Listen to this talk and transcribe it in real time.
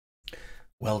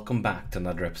Welcome back to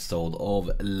another episode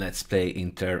of Let's Play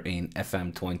Inter in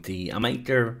FM20. I'm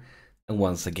Inter, and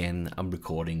once again I'm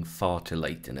recording far too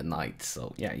late in the night.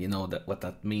 So yeah, you know what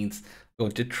that means. I'm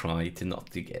going to try to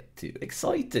not to get too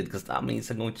excited, because that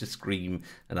means I'm going to scream,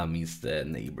 and that means the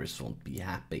neighbors won't be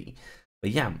happy.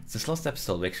 But yeah, since last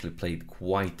episode we actually played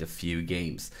quite a few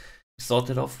games. We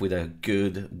started off with a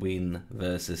good win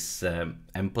versus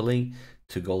Empoli,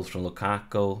 2 goals from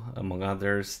Lukaku among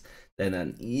others. Then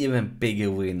an even bigger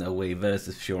win away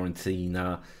versus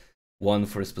Fiorentina, 1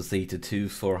 for Esposito, 2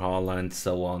 for Haaland,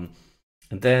 so on.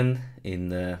 And then in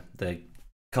the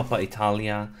Coppa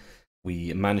Italia,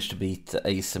 we managed to beat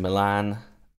AC Milan,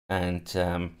 and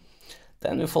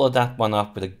then we followed that one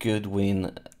up with a good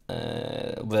win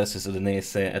versus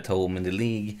Udinese at home in the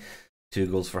league, 2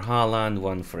 goals for Haaland,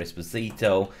 1 for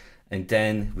Esposito. And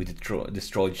then we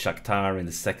destroyed Shakhtar in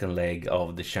the second leg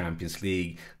of the Champions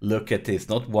League. Look at this,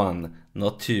 not 1,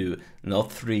 not 2, not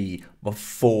 3, but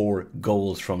 4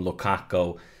 goals from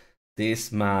Lukaku.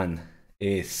 This man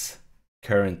is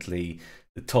currently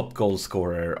the top goal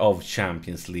scorer of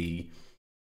Champions League.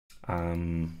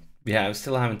 Yeah, I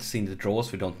still haven't seen the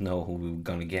draws. We don't know who we're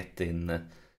gonna get in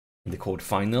the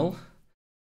quarterfinal.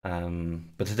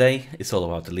 But today it's all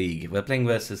about the league. We're playing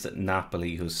versus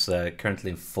Napoli, who's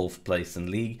currently in 4th place in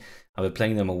the league, and we're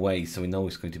playing them away, so we know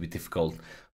it's going to be difficult.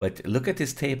 But look at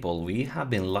this table. We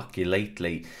have been lucky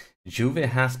lately. Juve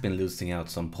has been losing out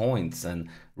some points, and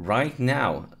right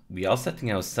now we are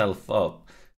setting ourselves up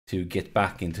to get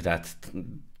back into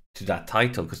that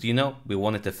title, because you know we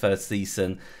won it the first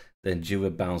season, then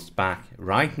Juve bounced back.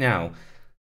 Right now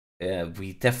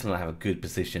we definitely have a good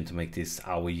position to make this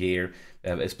our year.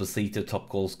 We have Esposito, top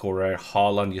goal scorer.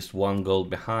 Haaland just 1 goal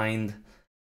behind.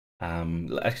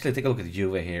 Actually, take a look at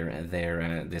Juve here and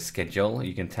their schedule.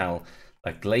 You can tell,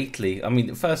 like lately, I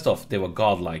mean, first off, they were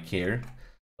godlike here,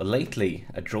 but lately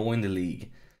a draw in the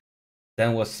league,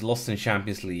 then was lost in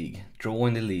Champions League, draw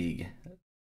in the league,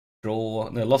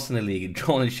 lost in the league,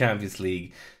 draw in the Champions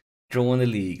League, draw in the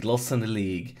league, lost in the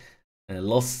league.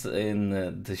 Lost in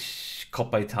the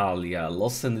Coppa Italia,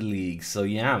 lost in the league. So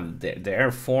yeah,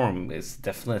 their form is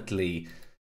definitely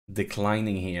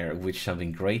declining here, which have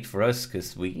been great for us,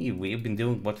 because we've been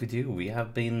doing what we do. We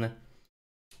have been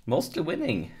mostly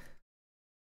winning.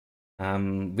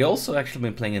 We also actually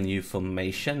been playing a new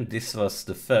formation. This was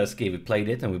the first game we played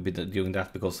it, and we've been doing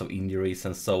that because of injuries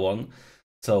and so on.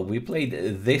 So we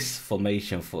played this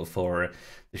formation for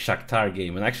the Shakhtar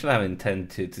game, and actually I intend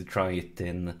to try it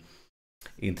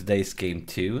in today's game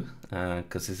too,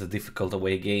 because it's a difficult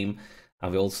away game.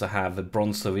 And we also have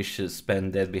Bronzovic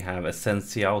suspended. We have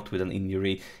Asensi out with an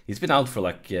injury. He's been out for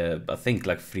like I think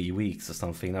like 3 weeks or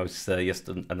something. Now it's just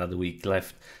another week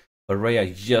left. But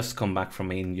Raya just come back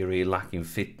from injury, lacking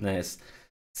fitness.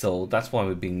 So that's why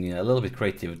we've been a little bit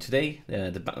creative today.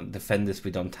 The defenders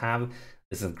we don't have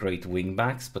isn't great wing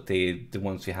backs, but the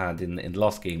ones we had in the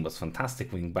last game was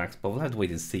fantastic wing backs. But we'll have to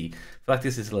wait and see. I feel like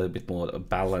this is a little bit more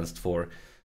balanced for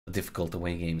difficult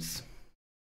away games.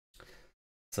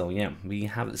 So yeah, we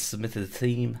have submitted a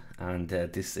team, and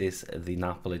this is the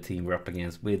Napoli team we're up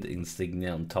against, with Insigne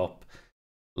on top.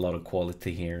 A lot of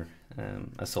quality here,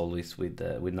 as always with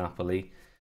Napoli.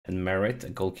 And Merit, a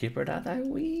goalkeeper that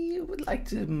we would like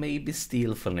to maybe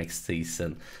steal for next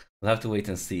season. We'll have to wait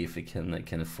and see if we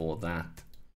can afford that.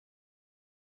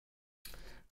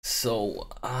 So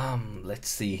let's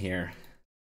see here.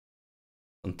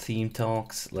 On team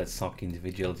talks, let's talk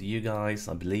individual to you guys.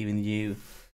 I believe in you.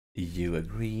 You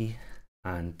agree,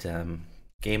 and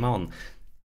game on.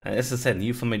 As I said,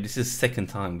 new formation. This is the second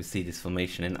time we see this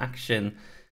formation in action,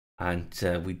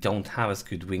 and we don't have as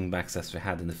good wingbacks as we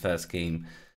had in the first game.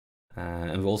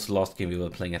 And also last game we were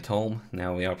playing at home.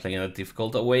 Now we are playing a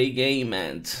difficult away game,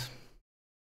 and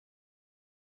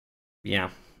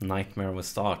yeah, nightmare of a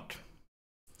start.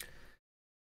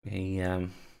 We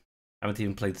haven't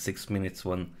even played 6 minutes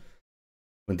when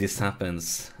this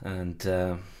happens,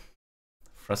 and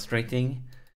frustrating.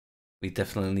 We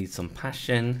definitely need some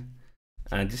passion.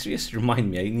 And this just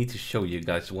remind me, I need to show you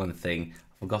guys one thing.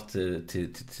 I forgot to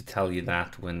tell you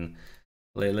that when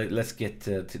let's get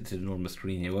to the normal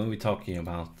screen here. When we're talking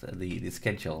about the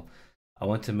schedule, I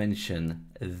want to mention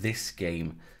this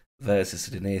game versus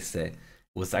Udinese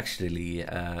was actually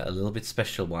a little bit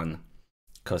special one,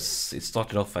 because it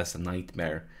started off as a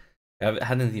nightmare. I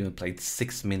hadn't even played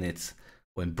 6 minutes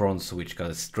when Bronzovic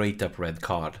got a straight up red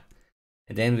card.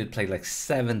 And then we played like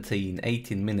 17,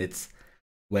 18 minutes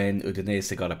when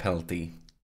Udinese got a penalty.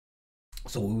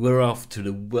 So we were off to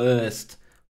the worst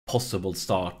possible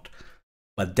start.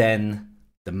 But then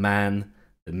the man,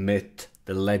 the myth,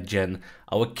 the legend,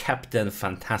 our captain,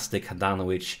 fantastic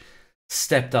Handanovic,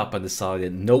 stepped up and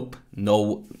decided, nope,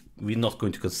 no, we're not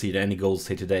going to concede any goals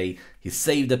here today. He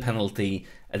saved the penalty,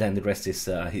 and then the rest is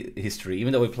history.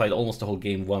 Even though we played almost the whole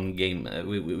game,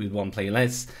 with one player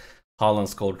less, Haaland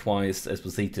scored twice,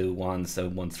 Esposito once, so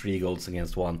won 3 goals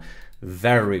against 1.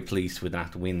 Very pleased with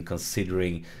that win,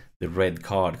 considering the red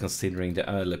card, considering the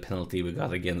early penalty we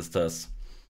got against us.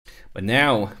 But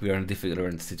now we are in a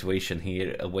difficult situation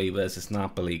here, away versus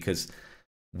Napoli, because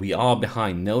we are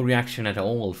behind. No reaction at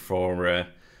all from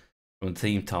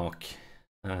Team Talk.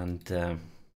 And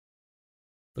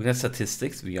looking at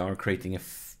statistics, we are creating a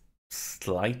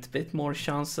slight bit more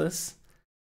chances.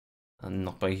 And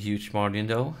not by a huge margin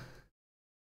though.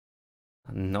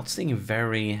 I'm not seeing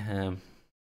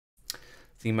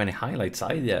seeing many highlights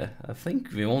either. I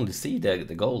think we only see the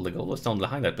goal. The goal was the only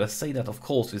highlight. But let's say that, of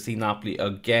course, we see Napoli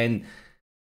again.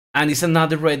 And it's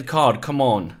another red card. Come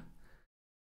on.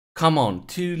 Come on.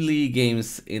 2 league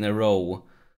games in a row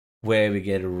where we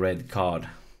get a red card.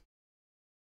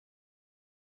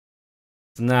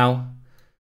 So now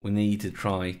we need to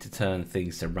try to turn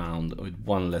things around with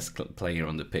 1 less player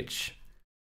on the pitch.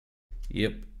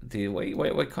 Yep.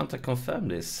 Why can't I confirm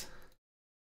this?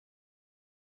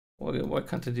 Why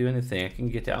can't I do anything? I can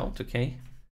get out, okay?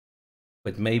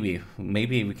 But maybe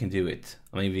we can do it.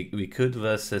 I mean, we could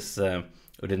versus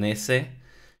Udinese,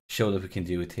 show that we can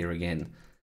do it here again.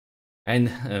 And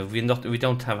we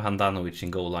don't have Handanovic in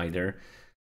goal either.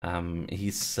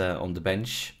 He's on the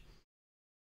bench.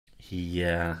 He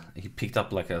picked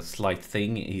up like a slight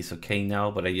thing. He's okay now,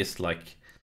 but I just like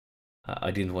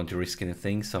I didn't want to risk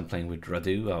anything, so I'm playing with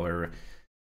Radu, our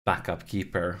backup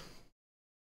keeper.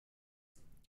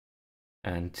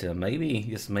 And maybe,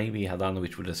 just maybe,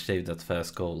 Handanovic would have saved that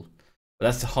first goal. But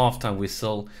that's the halftime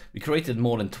whistle. We created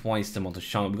more than twice the amount of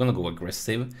shots. We're going to go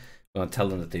aggressive. We're going to tell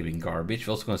them that they've been garbage.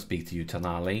 We're also going to speak to you,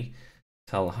 Tonali.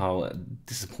 Tell how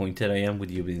disappointed I am with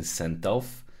you being sent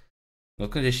off. I'm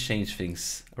not going to just change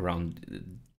things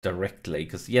around directly.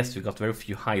 Because yes, we got very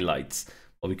few highlights.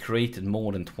 But we created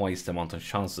more than twice the amount of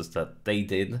chances that they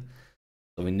did.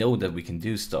 So we know that we can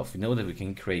do stuff. We know that we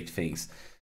can create things.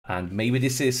 And maybe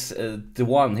this is the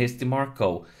one. Here's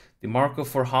DiMarco. DiMarco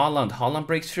for Haaland. Haaland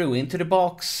breaks through into the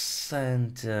box.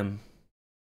 And,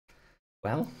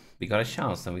 well, we got a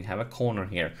chance. And we have a corner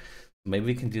here. Maybe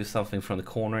we can do something from the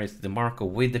corner. It's DiMarco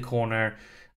with the corner.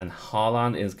 And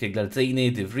Haaland is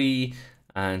Gagliardini, De Vries.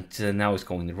 And now it's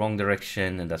going in the wrong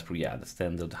direction. And that's the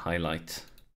end of the highlight.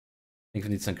 I think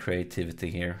we need some creativity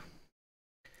here.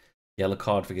 Yellow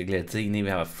card for Gagliardini. We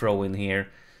have a throw in here.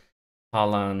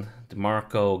 Haaland,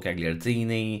 DiMarco,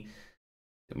 Gagliardini,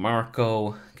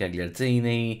 DiMarco,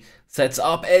 Gagliardini, sets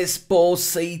up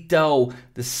Esposito,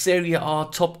 the Serie A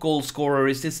top goal scorer.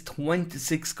 Is this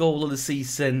 26th goal of the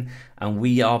season? And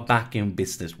we are back in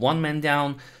business. 1 man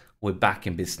down, we're back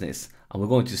in business. And we're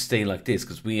going to stay like this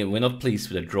because we're not pleased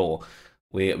with a draw.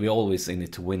 We're always in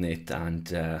it to win it, and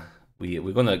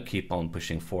we're going to keep on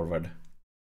pushing forward.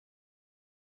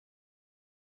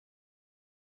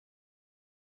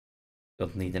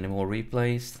 Don't need any more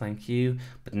replays, thank you.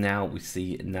 But now we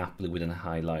see Napoli with a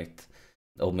highlight.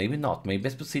 Oh, maybe not. Maybe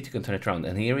Esposito can turn it around.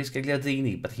 And here is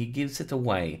Gagliardini, but he gives it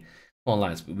away. Come on,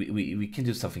 lads. We can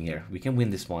do something here. We can win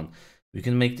this one. We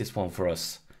can make this one for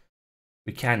us.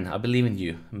 We can. I believe in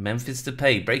you. Memphis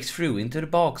Depay breaks through into the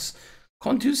box.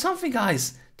 Come on, do something,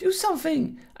 guys. Do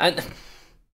something. And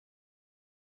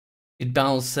it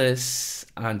bounces,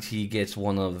 and he gets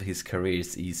one of his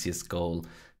career's easiest goal.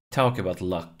 Talk about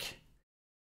luck.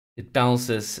 It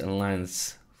bounces and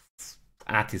lands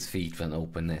at his feet when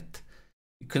open net.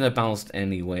 It could have bounced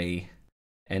anywhere,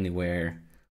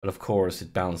 but of course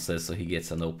it bounces, so he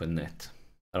gets an open net.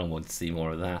 I don't want to see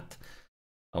more of that.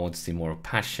 I want to see more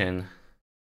passion.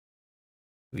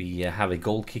 We have a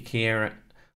goal kick here.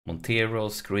 Montero,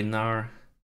 Skriniar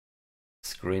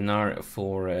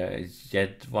for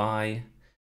Jedwai,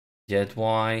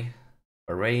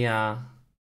 Barea.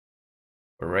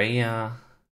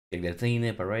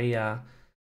 Gagliardini, Barea,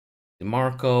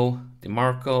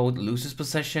 DiMarco loses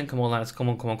possession. Come on, lads. Come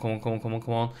on.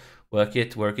 Work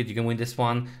it. You can win this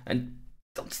one. And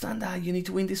don't stand there. You need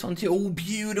to win this one too. Oh,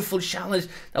 beautiful challenge.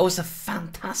 That was a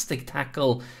fantastic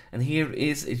tackle. And here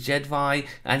is Jedwai,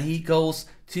 and he goes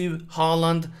to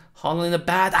Haaland. Haaland in a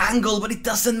bad angle, but it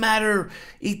doesn't matter.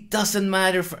 It doesn't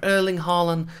matter for Erling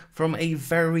Haaland from a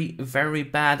very, very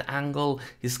bad angle.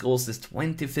 He scores his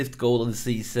 25th goal of the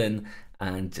season.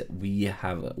 And we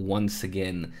have once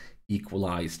again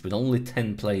equalized with only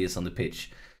 10 players on the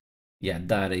pitch. Yeah,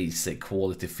 that is a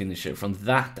quality finisher from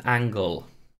that angle.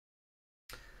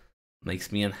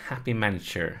 Makes me a happy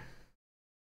manager.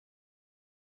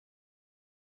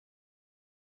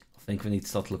 I think we need to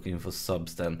start looking for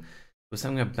subs then. Was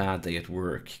having a bad day at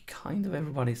work. Kind of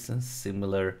everybody's in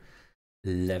similar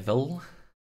level.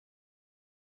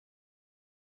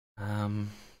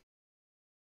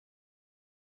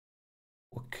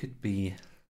 What could be?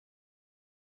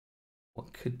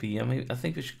 What could be? I mean, I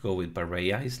think we should go with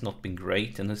Barea. He's not been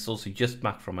great, and he's also just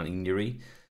back from an injury,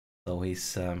 so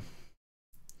he's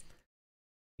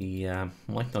he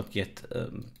might not yet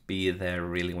be there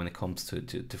really when it comes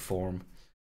to form.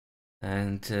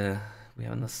 And we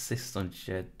have an assist on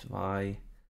Jedwai.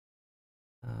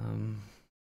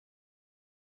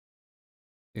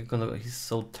 He's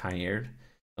so tired.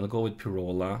 I'm gonna go with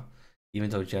Pirola, even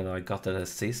though Jedwai got that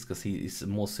assist because he is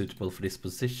more suitable for this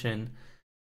position.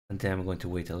 And then I'm going to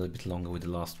wait a little bit longer with the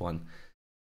last one.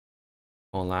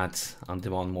 Come on, lads, on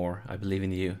demand more. I believe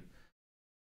in you.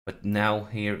 But now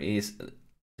here is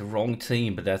the wrong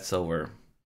team, but that's over.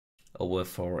 Over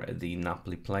for the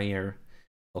Napoli player.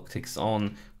 Clock ticks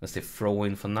on. Let's say throw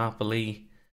in for Napoli.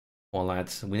 Come on,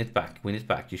 lads, win it back. Win it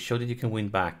back. You showed that you can win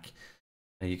back.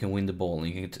 You can win the ball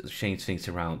and you can change things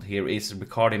around. Here is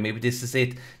Riccardi. Maybe this is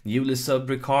it. Newly subbed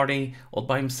Riccardi all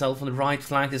by himself on the right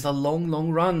flank. There's a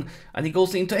long run. And he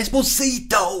goes into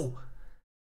Esposito.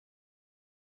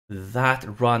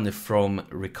 That run from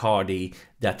Riccardi.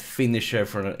 That finisher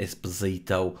for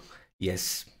Esposito.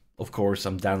 Yes, of course,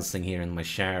 I'm dancing here in my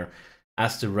chair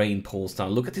as the rain pours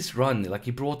down. Look at this run. Like,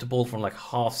 he brought the ball from like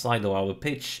half side of our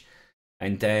pitch.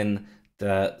 And then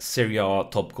the Serie A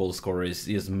top goal scorer is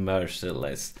just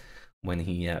merciless when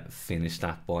he finished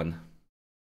that one.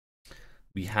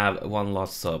 We have one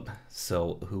last sub,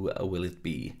 so who will it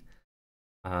be?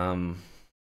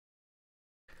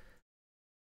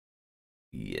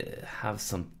 Yeah, have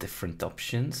some different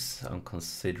options. I'm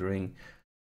considering,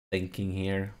 thinking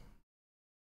here.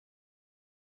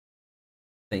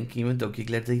 Even though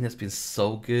Gigliardini has been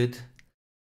so good,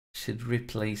 should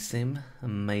replace him,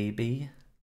 maybe.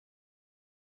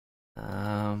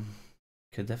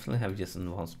 Could definitely have just an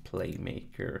advanced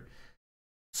playmaker.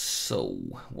 So,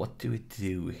 what do we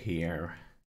do here?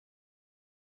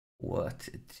 What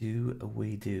do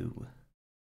we do?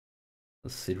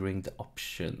 Considering the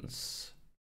options.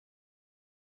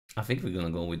 I think we're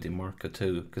gonna go with DeMarco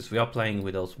too, because we are playing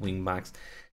with those wing backs.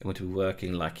 They're going to be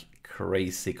working like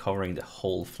crazy, covering the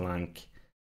whole flank.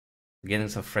 Getting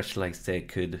some fresh legs there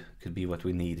could be what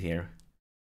we need here.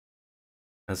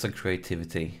 And some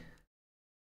creativity.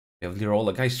 We have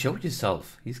Lirola. Guys, show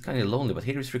yourself. He's kind of lonely, but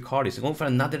here is Riccardi. So going for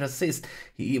another assist.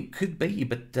 He could be,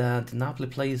 but the Napoli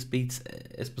players beats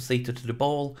Esposito to the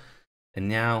ball. And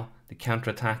now the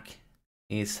counter-attack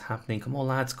is happening. Come on,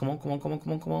 lads. Come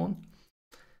on.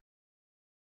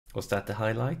 Was that the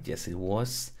highlight? Yes, it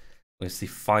was. We're going to see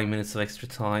 5 minutes of extra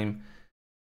time.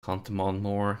 Can't demand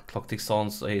more. Clock ticks on.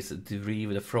 So here's De Vrij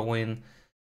with a throw-in.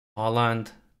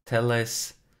 Haaland,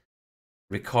 Telles,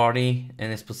 Riccardi,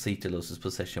 and Esposito loses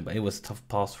possession. But it was a tough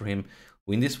pass for him.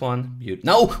 Win this one.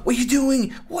 No! What are you doing?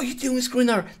 What are you doing,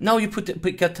 Skriniar? Now you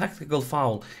pick a tactical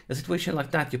foul. In a situation like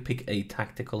that, you pick a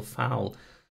tactical foul.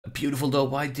 Beautiful though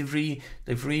by De Vrij.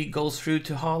 De Vrij goes through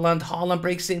to Haaland. Haaland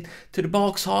breaks in to the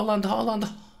box.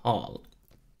 Haaland.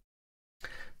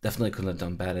 Definitely couldn't have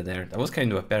done better there. That was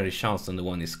kind of a better chance than the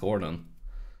one he scored on.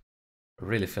 I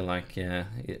really feel like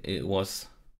it was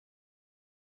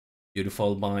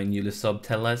beautiful by newly sub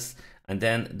Telles. And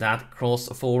then that cross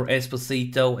for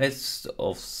Esposito. It's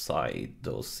offside,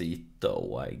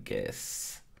 I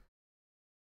guess.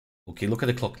 Okay, look at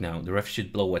the clock now. The ref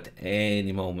should blow at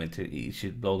any moment. He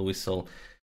should blow the whistle.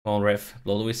 Come on, ref.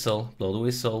 Blow the whistle. Blow the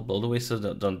whistle. Blow the whistle.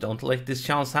 Don't let this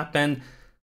chance happen.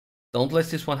 Don't let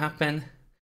this one happen.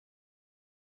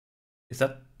 Is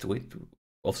that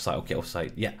offside? Okay,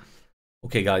 offside. Yeah.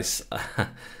 Okay, guys.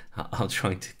 I'm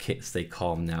trying to stay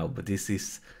calm now, but this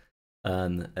is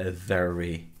a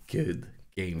very good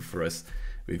game for us.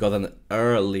 We got an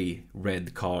early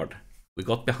red card. We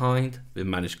got behind, we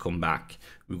managed to come back.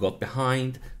 We got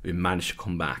behind, we managed to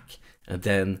come back. And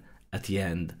then at the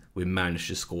end, we managed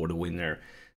to score the winner.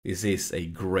 This is a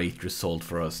great result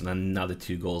for us. And another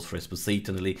 2 goals for Esposito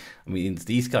in the league. I mean,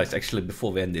 these guys, actually,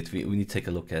 before we end it, we need to take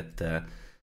a look at the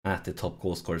top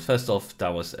goal scorers. First off,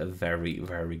 that was a very,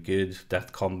 very good.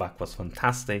 That comeback was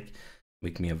fantastic.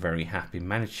 Make me a very happy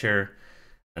manager.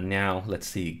 And now, let's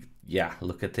see. Yeah,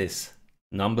 look at this.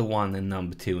 Number 1 and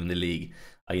number 2 in the league.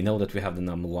 I know that we have the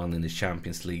number 1 in the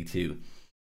Champions League too.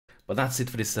 But that's it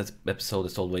for this episode.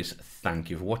 As always,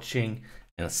 thank you for watching.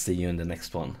 And I'll see you in the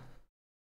next one.